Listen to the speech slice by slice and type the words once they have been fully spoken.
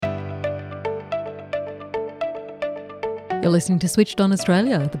You're listening to Switched On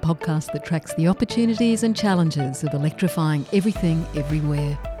Australia, the podcast that tracks the opportunities and challenges of electrifying everything,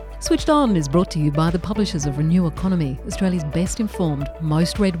 everywhere. Switched On is brought to you by the publishers of Renew Economy, Australia's best informed,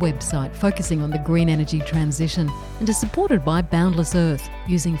 most read website focusing on the green energy transition, and is supported by Boundless Earth,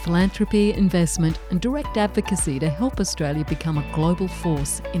 using philanthropy, investment and direct advocacy to help Australia become a global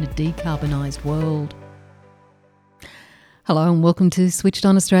force in a decarbonised world. Hello and welcome to Switched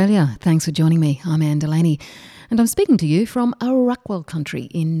On Australia. Thanks for joining me. I'm Anne Delaney and I'm speaking to you from Arakwal country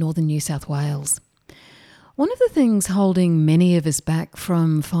in northern New South Wales. One of the things holding many of us back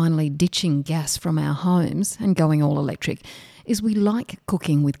from finally ditching gas from our homes and going all electric is we like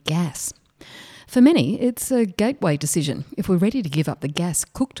cooking with gas. For many, it's a gateway decision. If we're ready to give up the gas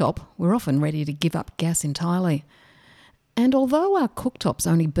cooktop, we're often ready to give up gas entirely. And although our cooktops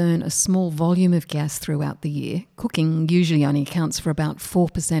only burn a small volume of gas throughout the year, cooking usually only accounts for about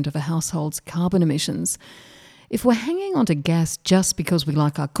 4% of a household's carbon emissions. If we're hanging on to gas just because we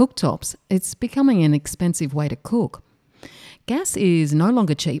like our cooktops, it's becoming an expensive way to cook. Gas is no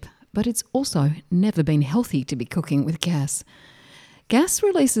longer cheap, but it's also never been healthy to be cooking with gas. Gas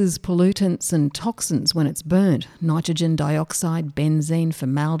releases pollutants and toxins when it's burned: nitrogen dioxide, benzene,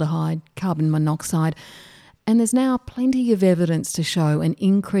 formaldehyde, carbon monoxide. And there's now plenty of evidence to show an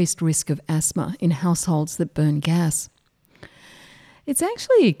increased risk of asthma in households that burn gas. It's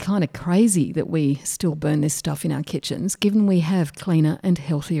actually kind of crazy that we still burn this stuff in our kitchens, given we have cleaner and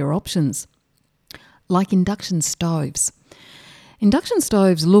healthier options, like induction stoves. Induction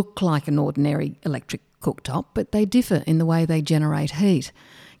stoves look like an ordinary electric cooktop, but they differ in the way they generate heat.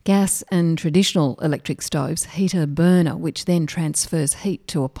 Gas and traditional electric stoves heat a burner, which then transfers heat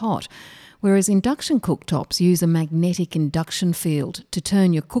to a pot, whereas induction cooktops use a magnetic induction field to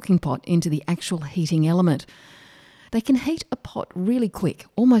turn your cooking pot into the actual heating element. They can heat a pot really quick,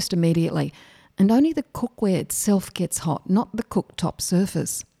 almost immediately, and only the cookware itself gets hot, not the cooktop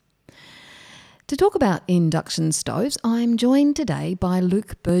surface. To talk about induction stoves, I'm joined today by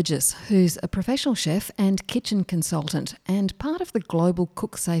Luke Burgess, who's a professional chef and kitchen consultant and part of the Global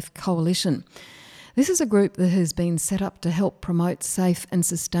CookSafe Coalition. This is a group that has been set up to help promote safe and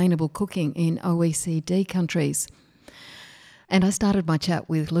sustainable cooking in OECD countries. And I started my chat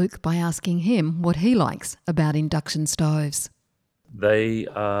with Luke by asking him what he likes about induction stoves. They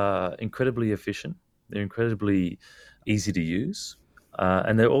are incredibly efficient. They're incredibly easy to use.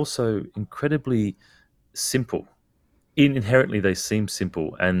 And they're also incredibly simple. Inherently, they seem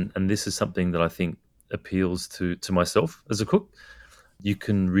simple. And this is something that I think appeals to myself as a cook. You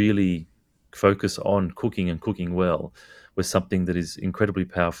can really focus on cooking and cooking well with something that is incredibly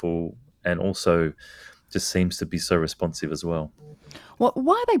powerful and also just seems to be so responsive as well. Well,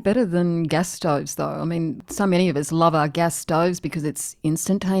 why are they better than gas stoves, though? I mean, so many of us love our gas stoves because it's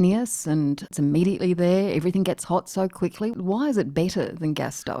instantaneous and it's immediately there. Everything gets hot so quickly. Why is it better than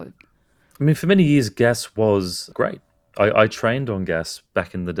gas stove? I mean, for many years, gas was great. I trained on gas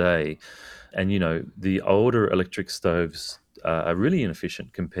back in the day. And, the older electric stoves are really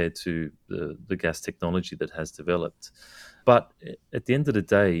inefficient compared to the gas technology that has developed. But at the end of the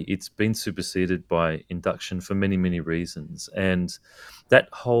day, it's been superseded by induction for many, many reasons. And that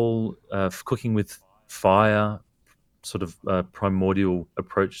whole cooking with fire, sort of primordial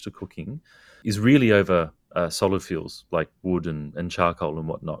approach to cooking is really over solid fuels like wood and charcoal and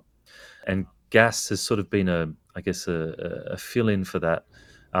whatnot. And gas has sort of been a fill-in for that.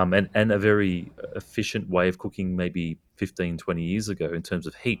 And a very efficient way of cooking maybe 15, 20 years ago in terms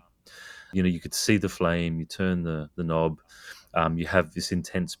of heat. You could see the flame, you turn the knob, you have this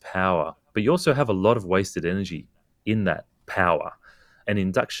intense power, but you also have a lot of wasted energy in that power. And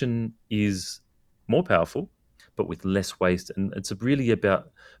induction is more powerful, but with less waste. And it's really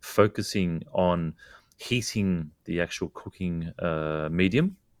about focusing on heating the actual cooking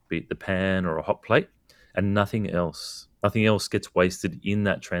medium, be it the pan or a hot plate, and nothing else. Nothing else gets wasted in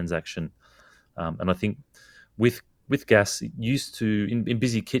that transaction. And I think with gas, it used to, in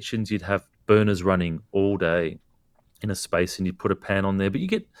busy kitchens, you'd have burners running all day in a space and you'd put a pan on there, but you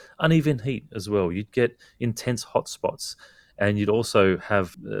get uneven heat as well. You'd get intense hot spots and you'd also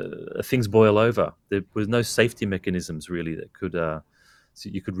have things boil over. There was no safety mechanisms really that so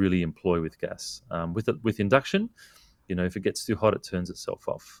you could really employ with gas. With induction, if it gets too hot, it turns itself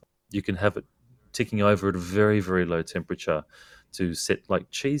off. You can have it ticking over at a very, very low temperature to set like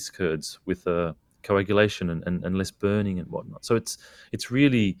cheese curds with coagulation and less burning and whatnot. So it's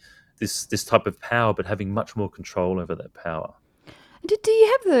really this type of power, but having much more control over that power. Do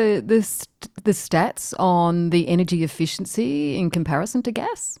you have the stats on the energy efficiency in comparison to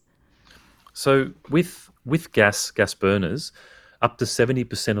gas? So with gas burners, up to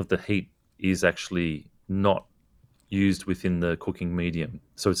 70% of the heat is actually not used within the cooking medium.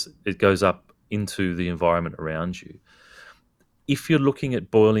 So it goes up into the environment around you. If you're looking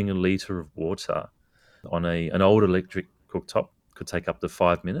at boiling a litre of water on an old electric cooktop, could take up to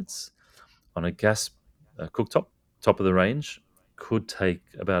 5 minutes. On a gas cooktop, top of the range, could take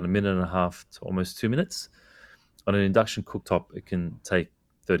about a minute and a half to almost 2 minutes. On an induction cooktop, it can take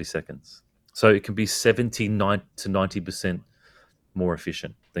 30 seconds. So it can be 79 to 90% more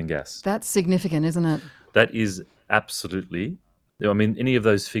efficient than gas. That's significant, isn't it? That is absolutely, I mean, any of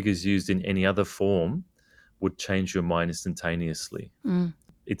those figures used in any other form would change your mind instantaneously. Mm.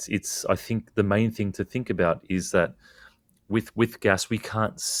 It's I think the main thing to think about is that with gas, we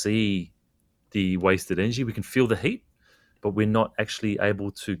can't see the wasted energy. We can feel the heat, but we're not actually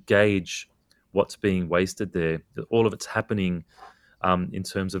able to gauge what's being wasted there. All of it's happening in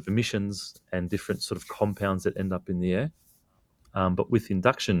terms of emissions and different sort of compounds that end up in the air. But with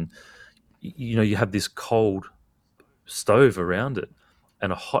induction, you have this cold stove around it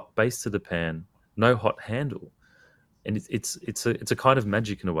and a hot base to the pan, no hot handle, and it's a kind of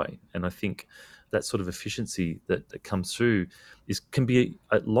magic in a way. And I think that sort of efficiency that comes through can be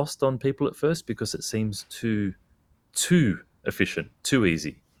lost on people at first because it seems too efficient, too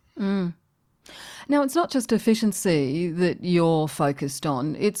easy. Mm. Now, it's not just efficiency that you're focused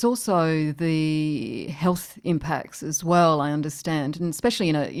on, it's also the health impacts as well, I understand, and especially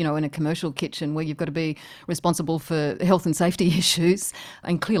in a commercial kitchen where you've got to be responsible for health and safety issues,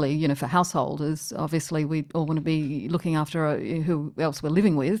 and clearly, for householders, obviously we all want to be looking after who else we're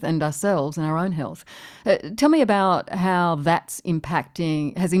living with and ourselves and our own health. Tell me about how has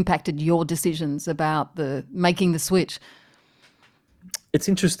impacted your decisions about making the switch. It's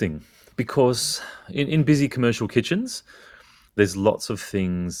interesting because in busy commercial kitchens, there's lots of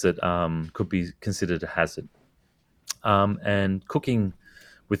things that could be considered a hazard. And cooking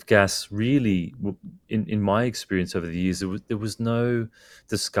with gas really, in my experience over the years, there was no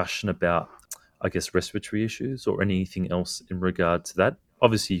discussion about, I guess, respiratory issues or anything else in regard to that.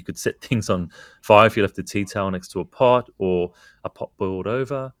 Obviously, you could set things on fire if you left a tea towel next to a pot or a pot boiled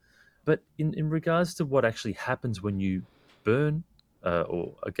over. But in regards to what actually happens when you burn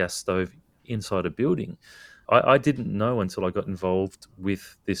or a gas stove inside a building, I didn't know until I got involved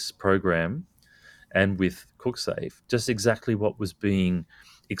with this program and with CookSafe just exactly what was being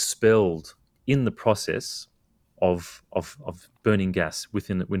expelled in the process of burning gas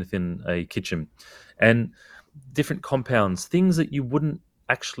within a kitchen, and different compounds, things that you wouldn't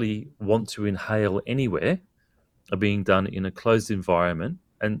actually want to inhale anywhere, are being done in a closed environment,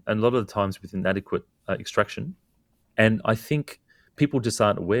 and a lot of the times with inadequate extraction. And I think people just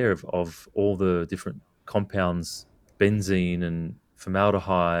aren't aware of all the different compounds, benzene and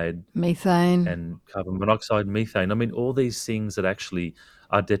formaldehyde Methane. and carbon monoxide, methane. I mean, all these things that actually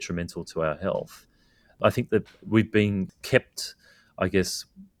are detrimental to our health. I think that we've been kept, I guess,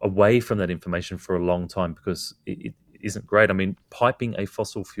 away from that information for a long time because it isn't great. I mean, piping a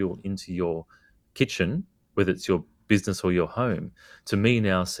fossil fuel into your kitchen, whether it's your business or your home, to me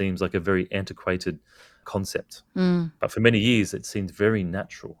now seems like a very antiquated concept. Mm. But for many years, it seemed very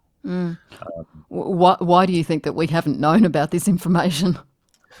natural. Mm. Why do you think that we haven't known about this information?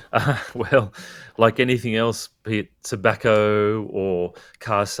 Well, like anything else, be it tobacco or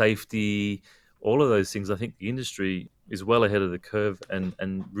car safety, all of those things, I think the industry is well ahead of the curve,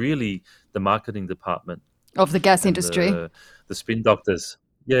 and really the marketing department Of the gas and industry? the spin doctors,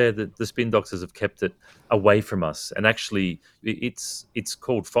 yeah, the spin doctors have kept it away from us. And actually, it's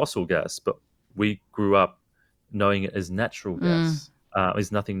called fossil gas, but we grew up knowing it as natural Mm. gas.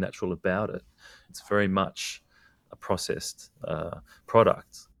 There's nothing natural about it. It's very much a processed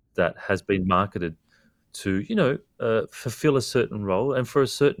product that has been marketed to, fulfill a certain role. And for a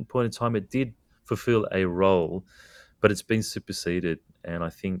certain point in time, it did fulfill a role, but it's been superseded. And I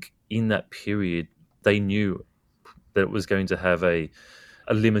think in that period, they knew that it was going to have a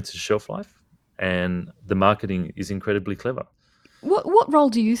limited shelf life, and the marketing is incredibly clever. What role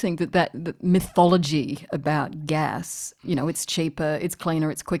do you think that mythology about gas, it's cheaper, it's cleaner,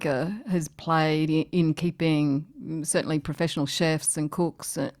 it's quicker, has played in keeping certainly professional chefs and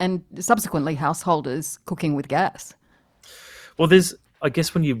cooks and subsequently householders cooking with gas? Well, I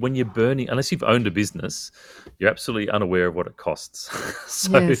guess when you're burning, unless you've owned a business, you're absolutely unaware of what it costs.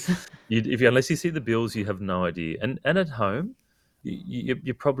 So, Yes. unless you see the bills, you have no idea. And at home,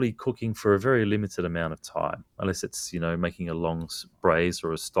 you're probably cooking for a very limited amount of time, unless it's making a long braise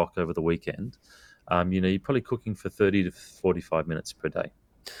or a stock over the weekend. You're probably cooking for 30 to 45 minutes per day,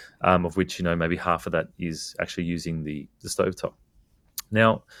 of which maybe half of that is actually using the stovetop.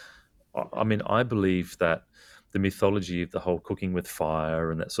 Now, I mean, I believe that the mythology of the whole cooking with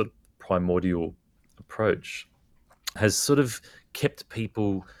fire and that sort of primordial approach has sort of kept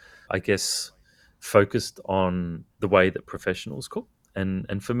people, I guess, focused on the way that professionals cook.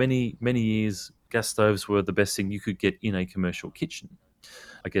 And for many years, gas stoves were the best thing you could get in a commercial kitchen.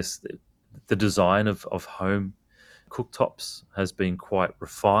 I guess the design of home cooktops has been quite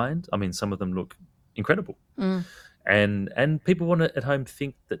refined. I mean, some of them look incredible, Mm. and people want to at home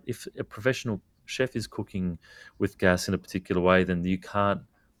think that if a professional chef is cooking with gas in a particular way, then you can't.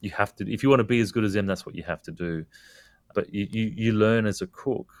 You have to. If you want to be as good as them, that's what you have to do. But you learn as a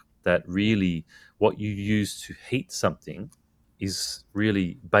cook that really what you use to heat something is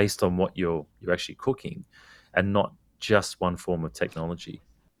really based on what you're actually cooking, and not just one form of technology.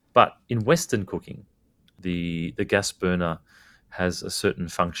 But in Western cooking, the gas burner has a certain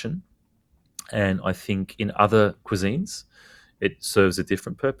function, and I think in other cuisines it serves a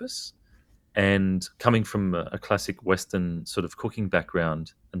different purpose. And coming from a classic Western sort of cooking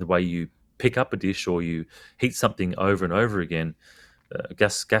background, and the way you pick up a dish or you heat something over and over again,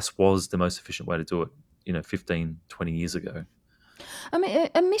 gas was the most efficient way to do it, 15, 20 years ago. I mean,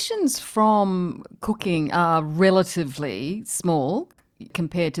 emissions from cooking are relatively small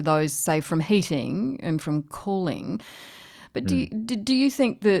compared to those, say, from heating and from cooling. But Hmm. do you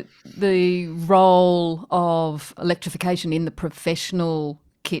think that the role of electrification in the professional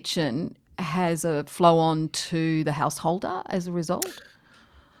kitchen has a flow on to the householder as a result?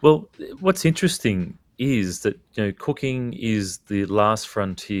 Well, what's interesting is that cooking is the last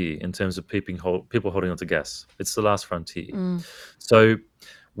frontier in terms of people holding onto gas. It's the last frontier. Mm. So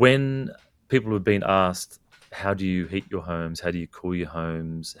when people have been asked, how do you heat your homes? How do you cool your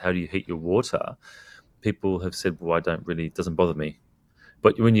homes? How do you heat your water? People have said, well, I don't really, it doesn't bother me.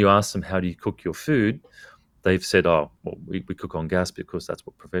 But when you ask them, how do you cook your food? They've said, oh, well, we cook on gas because that's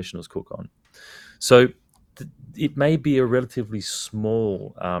what professionals cook on. So it may be a relatively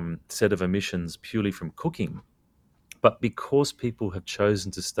small set of emissions purely from cooking, but because people have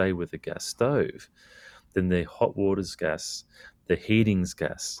chosen to stay with a gas stove, then their hot water's gas, their heating's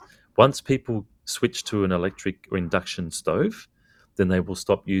gas. Once people switch to an electric or induction stove, then they will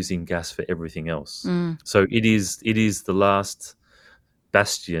stop using gas for everything else. Mm. So it is the last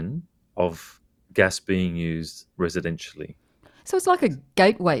bastion of gas being used residentially. So it's like a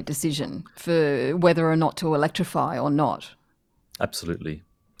gateway decision for whether or not to electrify or not. Absolutely.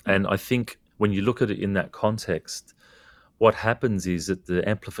 And I think when you look at it in that context, what happens is that the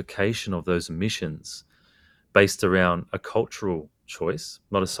amplification of those emissions based around a cultural choice,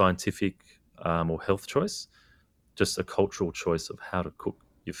 not a scientific or health choice, just a cultural choice of how to cook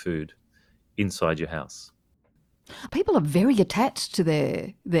your food inside your house. People are very attached to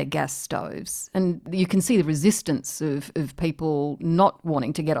their gas stoves, and you can see the resistance of people not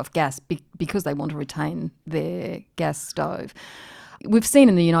wanting to get off gas because they want to retain their gas stove. We've seen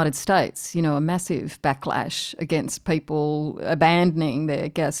in the United States, a massive backlash against people abandoning their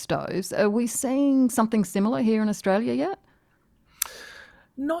gas stoves. Are we seeing something similar here in Australia yet?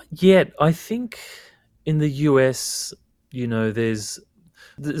 Not yet. I think in the US, there's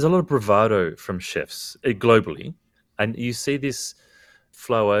a lot of bravado from chefs globally, and you see this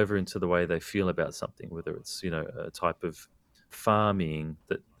flow over into the way they feel about something, whether it's a type of farming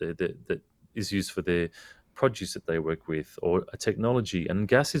that is used for their produce that they work with, or a technology. And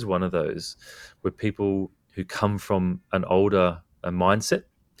gas is one of those where people who come from an older mindset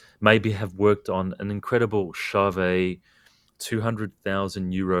maybe have worked on an incredible Chauvet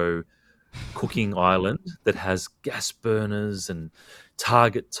 200,000 euro cooking island that has gas burners and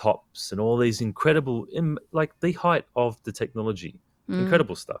target tops and all these incredible, like the height of the technology, Mm.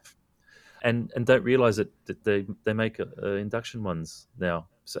 incredible stuff. And don't realize that they make induction ones now,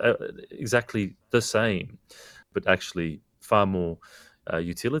 so exactly the same, but actually far more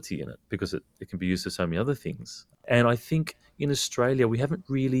utility in it, because it can be used for so many other things. And I think in Australia we haven't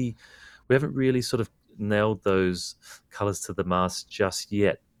really sort of nailed those colors to the mast just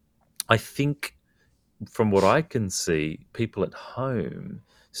yet. I think from what I can see, people at home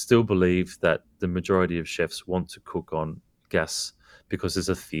still believe that the majority of chefs want to cook on gas because there's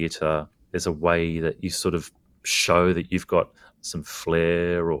a theatre, there's a way that you sort of show that you've got some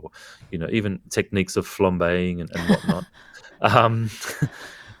flair, or even techniques of flambeing and whatnot. Um,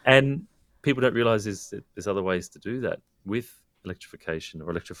 and people don't realize there's other ways to do that with electrification or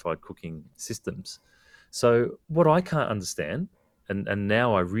electrified cooking systems. So what I can't understand, and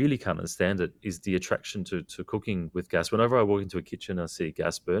now I really can't understand it, is the attraction to cooking with gas. Whenever I walk into a kitchen and I see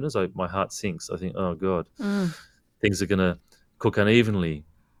gas burners, my heart sinks. I think, oh God, Mm. things are going to cook unevenly.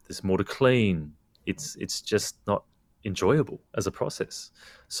 There's more to clean. It's just not enjoyable as a process.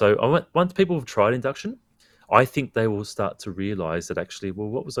 So once people have tried induction, I think they will start to realize that actually, well,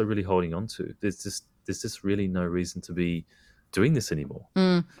 what was I really holding on to? There's just really no reason to be doing this anymore.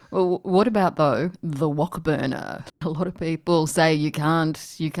 Well, what about though the wok burner? A lot of people say you can't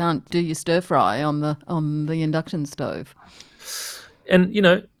do your stir fry on the induction stove. And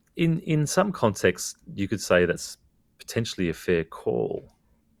in some contexts, you could say that's potentially a fair call.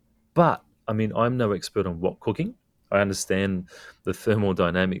 But I mean, I'm no expert on wok cooking. I understand the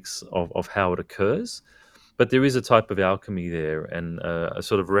thermodynamics of how it occurs, but there is a type of alchemy there, and a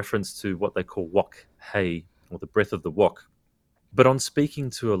sort of reference to what they call wok hay, or the breath of the wok. But on speaking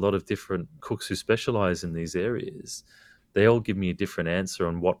to a lot of different cooks who specialize in these areas, they all give me a different answer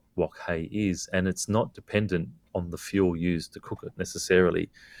on what wok hay is, and it's not dependent on the fuel used to cook it necessarily.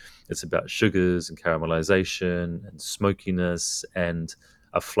 It's about sugars and caramelization and smokiness and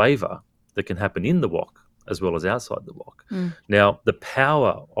a flavor that can happen in the wok as well as outside the wok. Now, the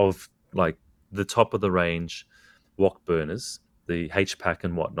power of like the top of the range wok burners, the HPAC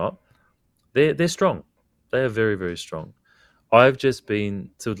and whatnot, they're strong. They are very, very strong. I've just been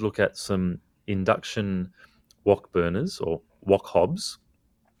to look at some induction wok burners or wok hobs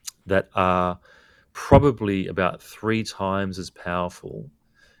that are probably about 3 times as powerful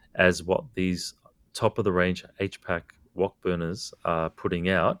as what these top of the range HPAC wok burners are putting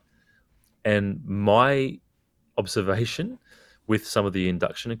out. And my observation with some of the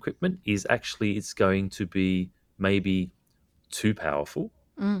induction equipment is actually it's going to be maybe too powerful.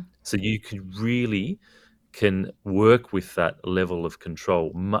 So you can work with that level of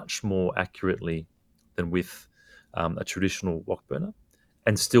control much more accurately than with a traditional wok burner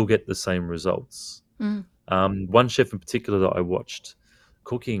and still get the same results. One chef in particular that I watched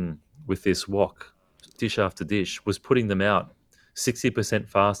cooking with this wok, dish after dish, was putting them out 60%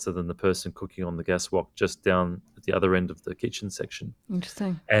 faster than the person cooking on the gas wok just down at the other end of the kitchen section.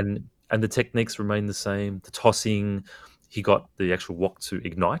 Interesting. And the techniques remain the same. The tossing, he got the actual wok to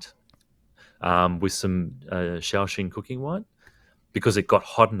ignite with some Shaoxing cooking wine because it got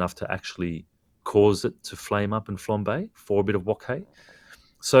hot enough to actually cause it to flame up and flambe for a bit of wok hay.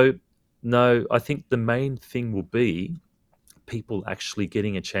 So, no, I think the main thing will be people actually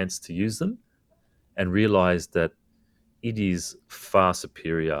getting a chance to use them and realize that it is far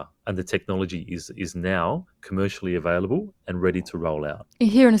superior and the technology is now commercially available and ready to roll out.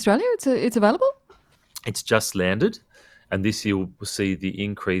 Here in Australia, it's available. It's just landed, and this year we'll see the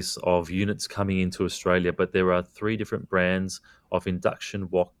increase of units coming into Australia. But there are 3 different brands of induction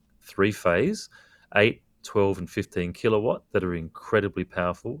wok 3-phase, 8, 12, and 15 kilowatt that are incredibly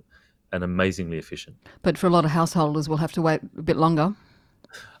powerful and amazingly efficient. But for a lot of householders, we'll have to wait a bit longer.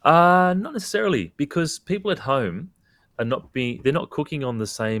 Not necessarily, because people at home they're not cooking on the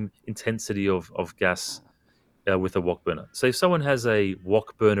same intensity of gas with a wok burner. So if someone has a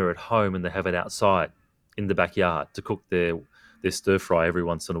wok burner at home and they have it outside in the backyard to cook their stir fry every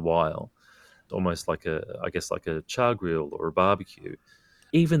once in a while, almost like a char grill or a barbecue,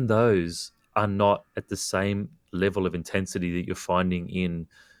 even those are not at the same level of intensity that you're finding in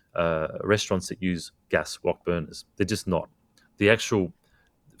restaurants that use gas wok burners. They're just not. The actual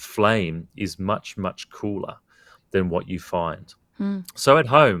flame is much, much cooler than what you find. So at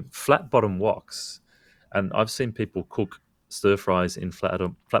home, flat bottom woks, and I've seen people cook stir fries in flat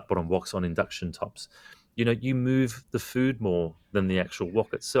bottom woks on induction tops. You move the food more than the actual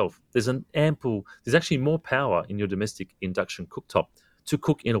wok itself. There's actually more power in your domestic induction cooktop to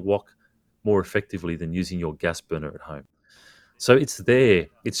cook in a wok more effectively than using your gas burner at home. So it's there.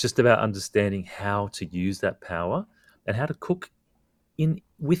 It's just about understanding how to use that power and how to cook in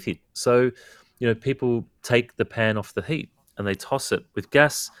with it. So, people take the pan off the heat and they toss it. With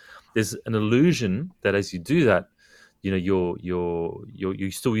gas, there's an illusion that as you do that,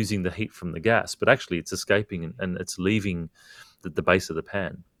 you're still using the heat from the gas, but actually it's escaping and it's leaving the base of the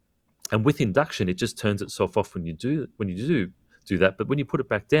pan. And with induction, it just turns itself off when you do that. But when you put it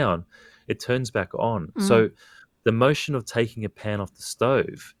back down, it turns back on. So the motion of taking a pan off the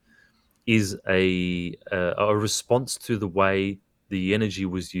stove is a response to the way the energy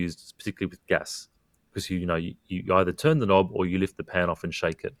was used, particularly with gas, because you either turn the knob or you lift the pan off and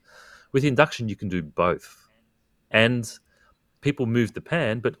shake it. With induction, you can do both, and people move the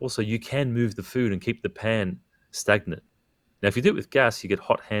pan, but also you can move the food and keep the pan stagnant. Now, if you do it with gas, you get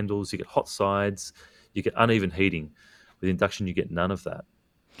hot handles, you get hot sides, you get uneven heating. With induction, you get none of that.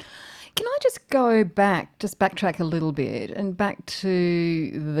 Can I just backtrack a little bit and back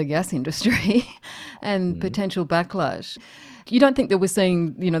to the gas industry and potential backlash? you don't think that we're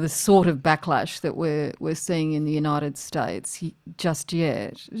seeing, the sort of backlash that we're seeing in the United States just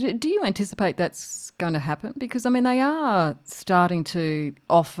yet. Do you anticipate that's going to happen? Because, I mean, they are starting to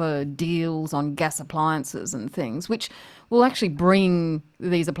offer deals on gas appliances and things, which will actually bring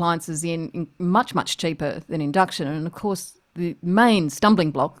these appliances in much, much cheaper than induction. And, of course, the main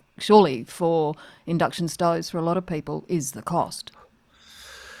stumbling block, surely, for induction stoves for a lot of people is the cost.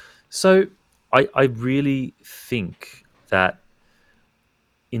 So I really think that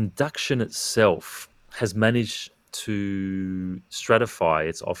induction itself has managed to stratify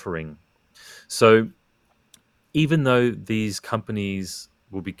its offering. So even though these companies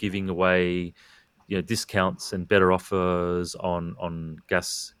will be giving away discounts and better offers on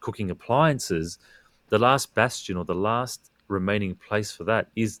gas cooking appliances, the last bastion or the last remaining place for that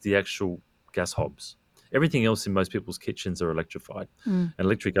is the actual gas hobs. Everything else in most people's kitchens are electrified, Mm. and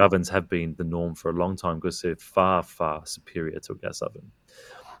electric ovens have been the norm for a long time because they're far, far superior to a gas oven.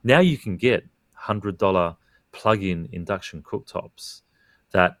 Now you can get $100 plug-in induction cooktops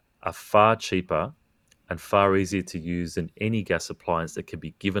that are far cheaper and far easier to use than any gas appliance that can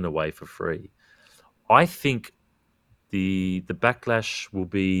be given away for free. I think the backlash will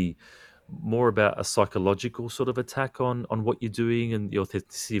be more about a psychological sort of attack on what you're doing and the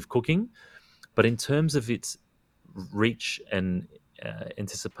authenticity of cooking. But in terms of its reach and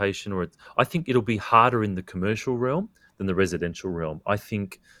anticipation, I think it'll be harder in the commercial realm than the residential realm. I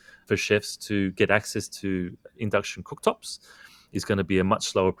think for chefs to get access to induction cooktops is going to be a much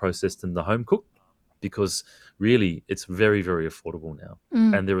slower process than the home cook, because really it's very, very affordable now.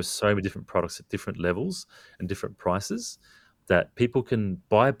 Mm. And there are so many different products at different levels and different prices that people can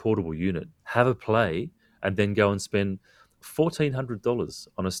buy a portable unit, have a play, and then go and spend $1,400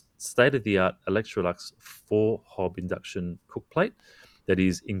 on a state of the art Electrolux 4 hob induction cook plate that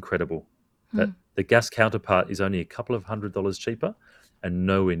is incredible. That Mm. the gas counterpart is only a couple of $100 cheaper and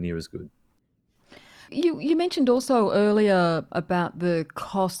nowhere near as good. You mentioned also earlier about the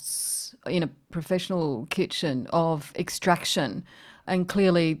costs in a professional kitchen of extraction. And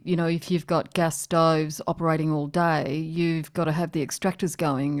clearly, if you've got gas stoves operating all day, you've got to have the extractors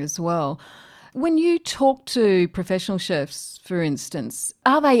going as well. When you talk to professional chefs, for instance,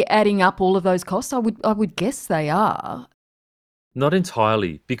 are they adding up all of those costs? I would guess they are. Not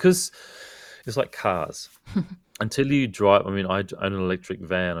entirely, because it's like cars. Until you drive, I mean, I own an electric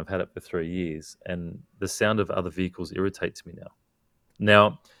van. I've had it for 3 years, and the sound of other vehicles irritates me now.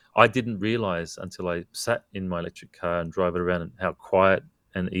 Now, I didn't realize until I sat in my electric car and drove it around and how quiet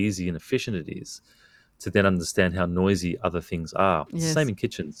and easy and efficient it is, to then understand how noisy other things are. It's the same Yes. in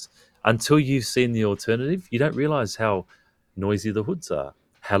kitchens. Until you've seen the alternative, you don't realize how noisy the hoods are,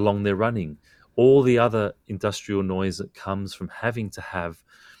 how long they're running, all the other industrial noise that comes from having to have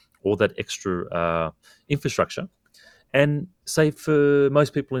all that extra infrastructure. And say for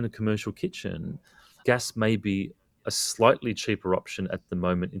most people in a commercial kitchen, gas may be a slightly cheaper option at the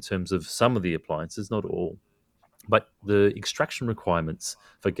moment in terms of some of the appliances, not all. But the extraction requirements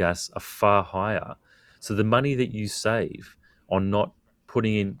for gas are far higher. So the money that you save on not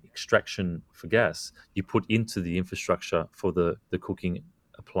putting in extraction for gas, you put into the infrastructure for the cooking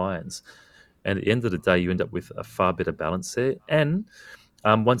appliance. And at the end of the day, you end up with a far better balance there. And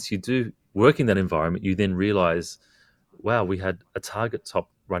once you do work in that environment, you then realize, wow, we had a target top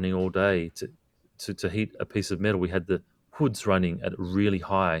running all day to heat a piece of metal. We had the hoods running at a really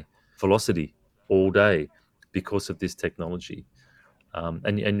high velocity all day because of this technology.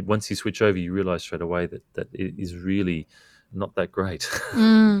 And once you switch over, you realize straight away that it is really not that great.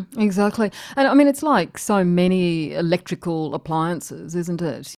 Exactly. And I mean, it's like so many electrical appliances, isn't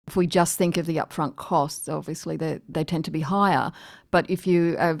it? If we just think of the upfront costs, obviously they tend to be higher. But if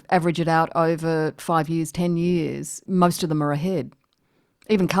you average it out over 5 years, 10 years, most of them are ahead.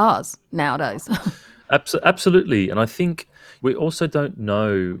 Even cars nowadays. Absolutely, and I think we also don't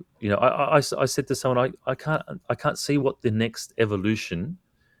know. I said to someone, I can't see what the next evolution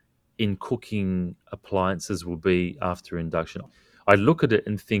in cooking appliances will be after induction. I look at it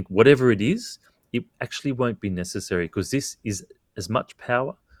and think whatever it is, it actually won't be necessary, because this is as much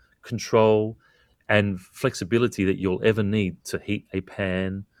power, control, and flexibility that you'll ever need to heat a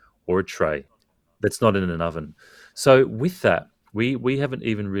pan or a tray that's not in an oven. So with that, we haven't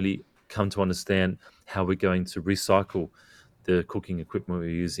even really come to understand how we're going to recycle the cooking equipment we're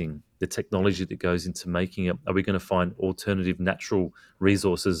using, the technology that goes into making it. Are we going to find alternative natural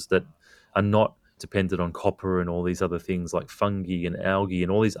resources that are not dependent on copper and all these other things like fungi and algae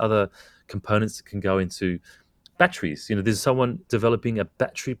and all these other components that can go into batteries? There's someone developing a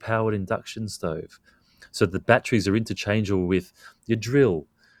battery powered induction stove. So the batteries are interchangeable with your drill,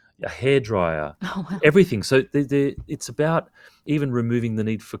 a hairdryer, Oh, wow. everything. So it's about even removing the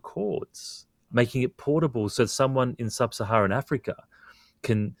need for cords, making it portable so someone in sub-Saharan Africa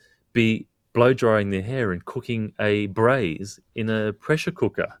can be blow drying their hair and cooking a braise in a pressure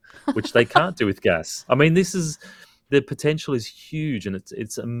cooker, which they can't do with gas. I mean, this is the potential is huge, and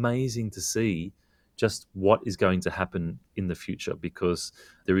it's amazing to see just what is going to happen in the future because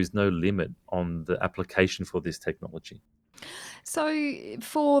there is no limit on the application for this technology. So,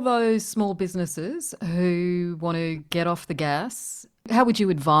 for those small businesses who want to get off the gas, how would you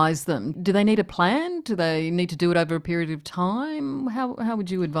advise them? Do they need a plan? Do they need to do it over a period of time? How would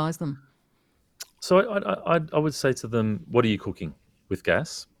you advise them? So I would say to them, what are you cooking with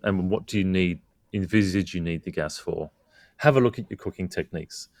gas, and what do you need envisage you need the gas for? Have a look at your cooking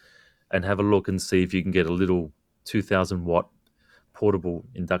techniques, and have a look and see if you can get a little 2,000 watt portable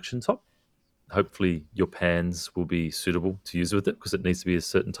induction top. Hopefully, your pans will be suitable to use with it because it needs to be a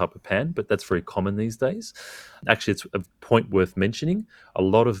certain type of pan, but that's very common these days. Actually, it's a point worth mentioning. A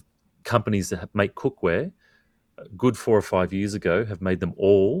lot of companies that make cookware, a good 4 or 5 years ago, have made them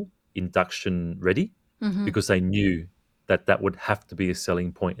all induction ready Hmm. because they knew that that would have to be a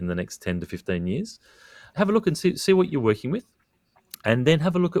selling point in the next 10 to 15 years. Have a look and see what you're working with, and then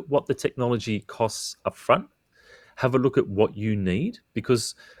have a look at what the technology costs upfront. Have a look at what you need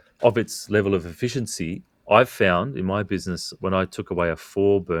because of its level of efficiency. I've found in my business when I took away a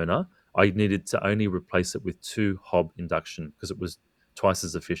 4 burner, I needed to only replace it with 2 hob induction because it was twice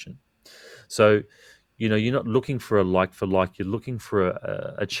as efficient. So, you're not looking for a like for like, you're looking for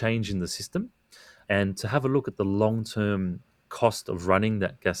a change in the system, and to have a look at the long term cost of running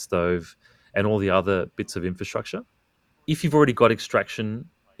that gas stove and all the other bits of infrastructure. If you've already got extraction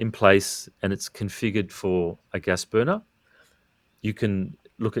in place and it's configured for a gas burner, you can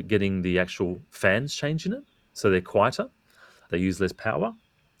look at getting the actual fans changed in it so they're quieter, they use less power.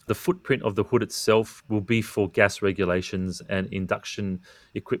 The footprint of the hood itself will be for gas regulations, and induction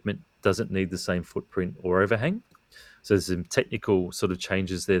equipment doesn't need the same footprint or overhang. So there's some technical sort of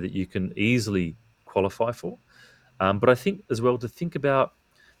changes there that you can easily qualify for. But I think as well to think about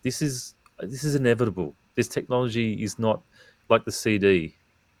this is inevitable. This technology is not like the CD.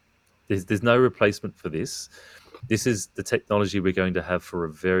 There's no replacement for this. This is the technology we're going to have for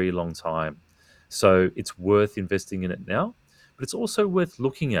a very long time. So it's worth investing in it now, but it's also worth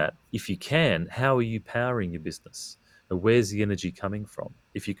looking at, if you can, how are you powering your business? And where's the energy coming from?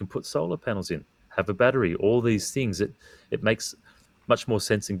 If you can put solar panels in, have a battery, all these things, it makes much more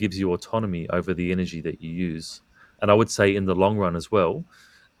sense and gives you autonomy over the energy that you use. And I would say in the long run as well,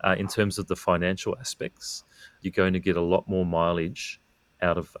 in terms of the financial aspects, you're going to get a lot more mileage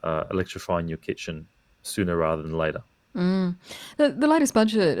out of electrifying your kitchen sooner rather than later. Mm. The latest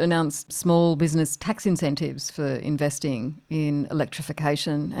budget announced small business tax incentives for investing in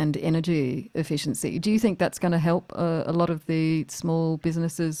electrification and energy efficiency. Do you think that's going to help a lot of the small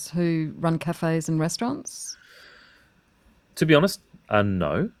businesses who run cafes and restaurants? To be honest,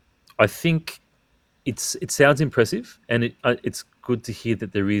 no. I think it sounds impressive, and it's good to hear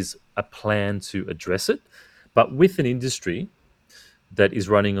that there is a plan to address it. But with an industry that is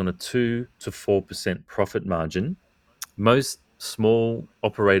running on a 2 to 4% profit margin, most small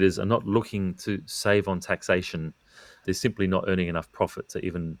operators are not looking to save on taxation. They're simply not earning enough profit to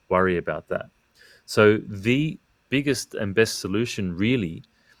even worry about that. So the biggest and best solution really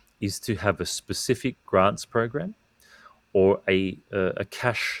is to have a specific grants program or a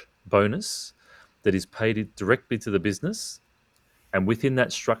cash bonus that is paid directly to the business. And within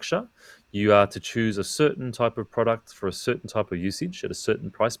that structure, you are to choose a certain type of product for a certain type of usage at a certain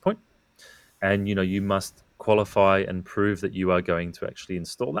price point, and you must qualify and prove that you are going to actually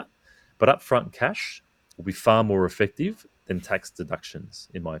install that. But upfront cash will be far more effective than tax deductions,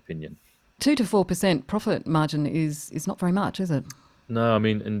 in my opinion. 2 to 4% profit margin is not very much, is it? No, I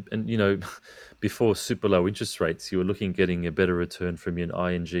mean, and before super low interest rates, you were looking at getting a better return from your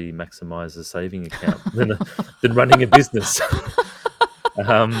ING Maximizer saving account than running a business.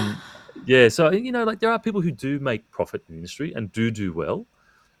 um, yeah, so like there are people who do make profit in the industry and do well,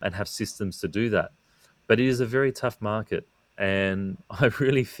 and have systems to do that. But it is a very tough market, and I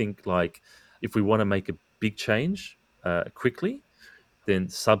really think like if we want to make a big change quickly, then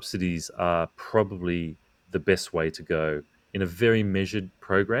subsidies are probably the best way to go in a very measured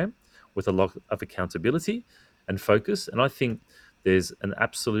program with a lot of accountability and focus. And I think there's an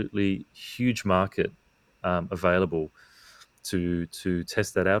absolutely huge market available to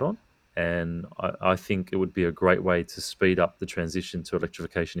test that out on. And I think it would be a great way to speed up the transition to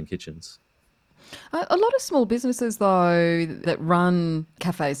electrification in kitchens. A lot of small businesses, though, that run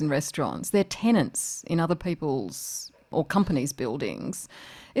cafes and restaurants, they're tenants in other people's or companies' buildings,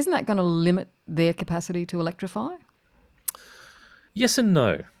 isn't that going to limit their capacity to electrify? Yes and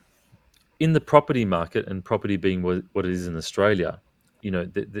no. In the property market, and property being what it is in Australia,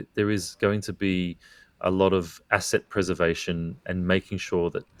 there is going to be a lot of asset preservation and making sure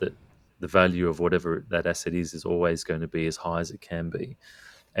that the value of whatever that asset is always going to be as high as it can be.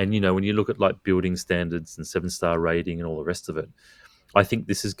 And when you look at like building standards and 7-star rating and all the rest of it, I think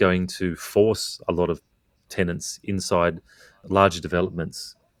this is going to force a lot of tenants inside larger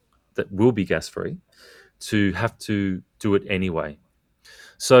developments that will be gas free to have to do it anyway.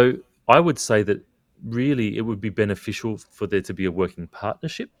 So I would say that really it would be beneficial for there to be a working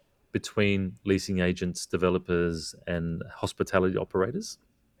partnership between leasing agents, developers, and hospitality operators,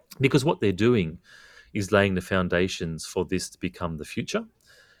 because what they're doing is laying the foundations for this to become the future.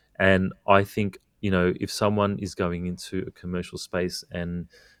 And I think, if someone is going into a commercial space and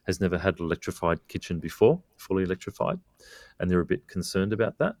has never had an electrified kitchen before, fully electrified, and they're a bit concerned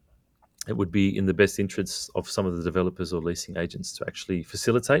about that, it would be in the best interests of some of the developers or leasing agents to actually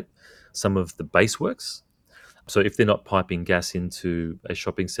facilitate some of the base works. So if they're not piping gas into a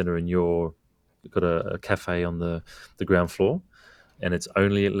shopping center and you've got a cafe on the ground floor and it's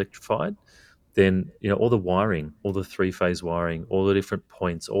only electrified, then all the wiring, all the 3-phase wiring, all the different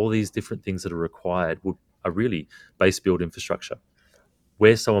points, all these different things that are required are really base build infrastructure.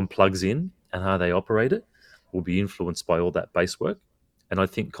 Where someone plugs in and how they operate it will be influenced by all that base work. And I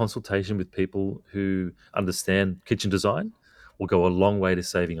think consultation with people who understand kitchen design will go a long way to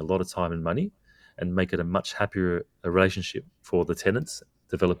saving a lot of time and money and make it a much happier relationship for the tenants,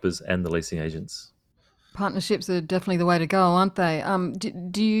 developers, and the leasing agents. Partnerships are definitely the way to go, aren't they?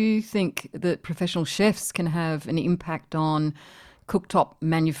 Do you think that professional chefs can have an impact on cooktop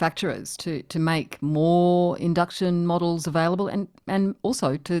manufacturers to make more induction models available and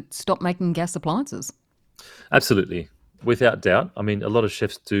also to stop making gas appliances? Absolutely. Without doubt. I mean, a lot of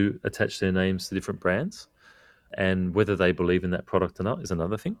chefs do attach their names to different brands, and whether they believe in that product or not is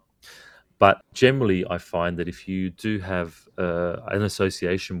another thing. But generally, I find that if you do have an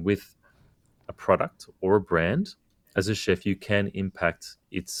association with a product or a brand, as a chef, you can impact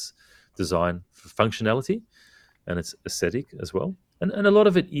its design for functionality and its aesthetic as well. And a lot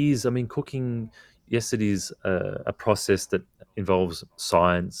of it is, I mean, cooking, yes, it is a process that involves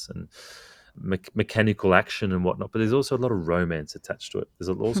science and mechanical action and whatnot, but there's also a lot of romance attached to it. There's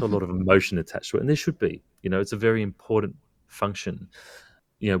also a lot of emotion attached to it, and there should be. It's a very important function.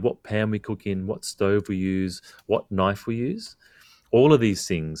 What pan we cook in, what stove we use, what knife we use, all of these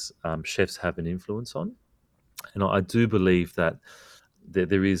things chefs have an influence on. And I do believe that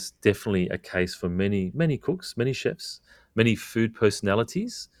there is definitely a case for many, many cooks, many chefs, many food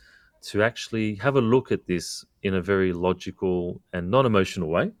personalities to actually have a look at this in a very logical and non-emotional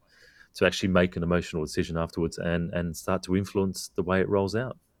way, to actually make an emotional decision afterwards and start to influence the way it rolls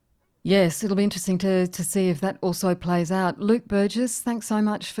out. Yes, it'll be interesting to see if that also plays out. Luke Burgess, thanks so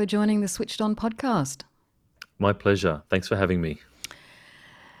much for joining the Switched On podcast. My pleasure. Thanks for having me.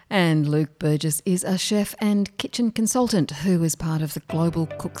 And Luke Burgess is a chef and kitchen consultant who is part of the Global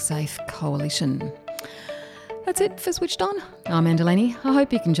CookSafe Coalition. That's it for Switched On. I'm Anne Delaney. I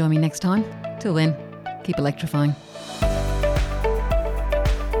hope you can join me next time. Till then, keep electrifying.